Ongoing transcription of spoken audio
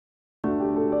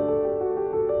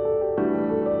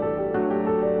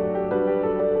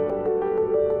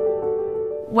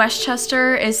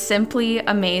Westchester is simply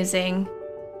amazing.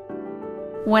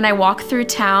 When I walk through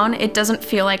town, it doesn't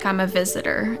feel like I'm a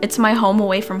visitor. It's my home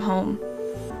away from home.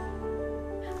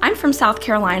 I'm from South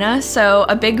Carolina, so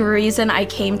a big reason I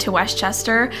came to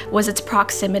Westchester was its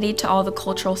proximity to all the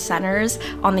cultural centers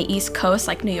on the East Coast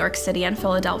like New York City and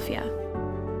Philadelphia.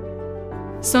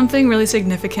 Something really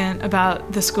significant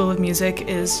about the School of Music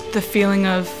is the feeling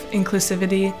of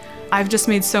inclusivity. I've just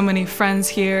made so many friends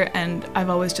here, and I've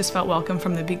always just felt welcome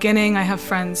from the beginning. I have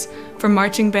friends from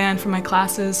marching band, from my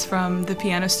classes, from the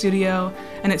piano studio,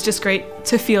 and it's just great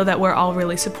to feel that we're all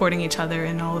really supporting each other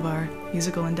in all of our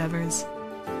musical endeavors.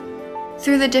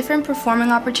 Through the different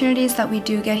performing opportunities that we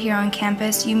do get here on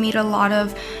campus, you meet a lot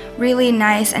of really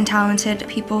nice and talented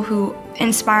people who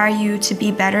inspire you to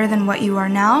be better than what you are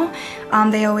now.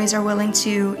 They always are willing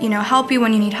to, help you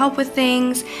when you need help with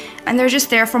things, and they're just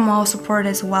there for moral support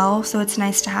as well, so it's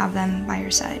nice to have them by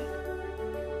your side.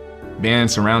 Being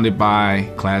surrounded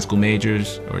by classical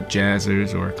majors or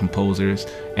jazzers or composers,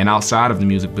 and outside of the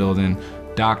music building,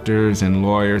 doctors and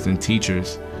lawyers and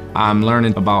teachers, I'm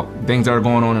learning about things that are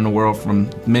going on in the world from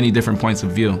many different points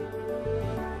of view.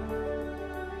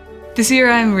 This year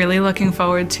I'm really looking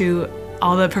forward to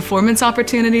all the performance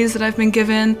opportunities that I've been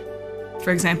given.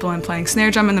 For example, I'm playing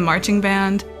snare drum in the marching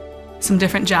band, some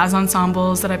different jazz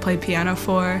ensembles that I play piano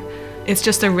for. It's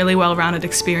just a really well-rounded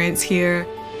experience here.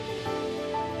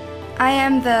 I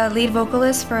am the lead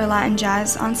vocalist for a Latin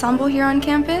jazz ensemble here on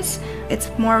campus.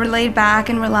 It's more laid back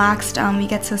and relaxed. We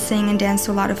get to sing and dance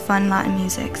to a lot of fun Latin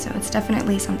music, so it's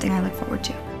definitely something I look forward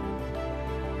to.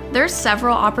 There's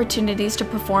several opportunities to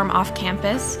perform off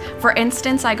campus. For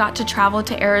instance, I got to travel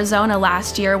to Arizona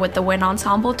last year with the Wind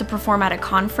Ensemble to perform at a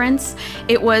conference.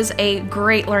 It was a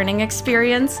great learning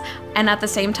experience, and at the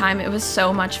same time, it was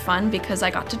so much fun because I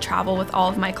got to travel with all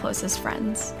of my closest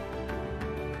friends.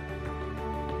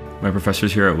 My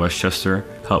professors here at Westchester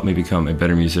helped me become a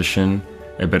better musician,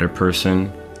 a better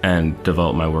person, and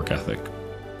develop my work ethic.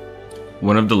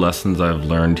 One of the lessons I've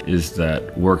learned is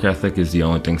that work ethic is the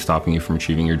only thing stopping you from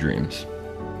achieving your dreams.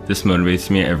 This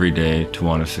motivates me every day to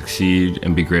want to succeed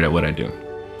and be great at what I do.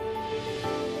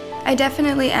 I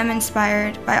definitely am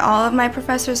inspired by all of my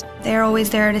professors. They're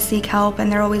always there to seek help,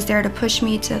 and they're always there to push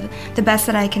me to the best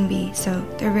that I can be, so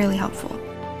they're really helpful.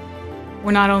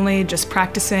 We're not only just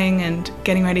practicing and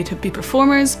getting ready to be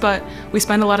performers, but we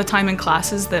spend a lot of time in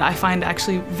classes that I find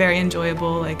actually very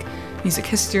enjoyable, like music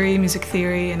history, music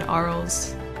theory, and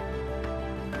orals.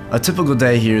 A typical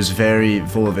day here is very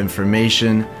full of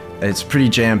information. It's pretty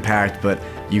jam-packed, but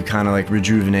you kind of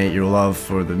rejuvenate your love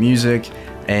for the music,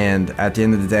 and at the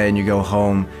end of the day, and you go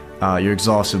home, you're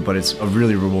exhausted, but it's a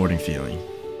really rewarding feeling.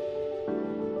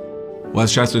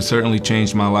 Westchester certainly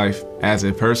changed my life as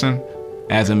a person,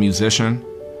 as a musician.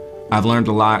 I've learned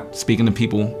a lot speaking to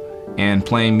people and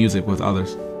playing music with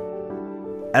others.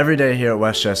 Every day here at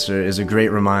Westchester is a great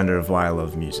reminder of why I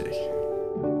love music.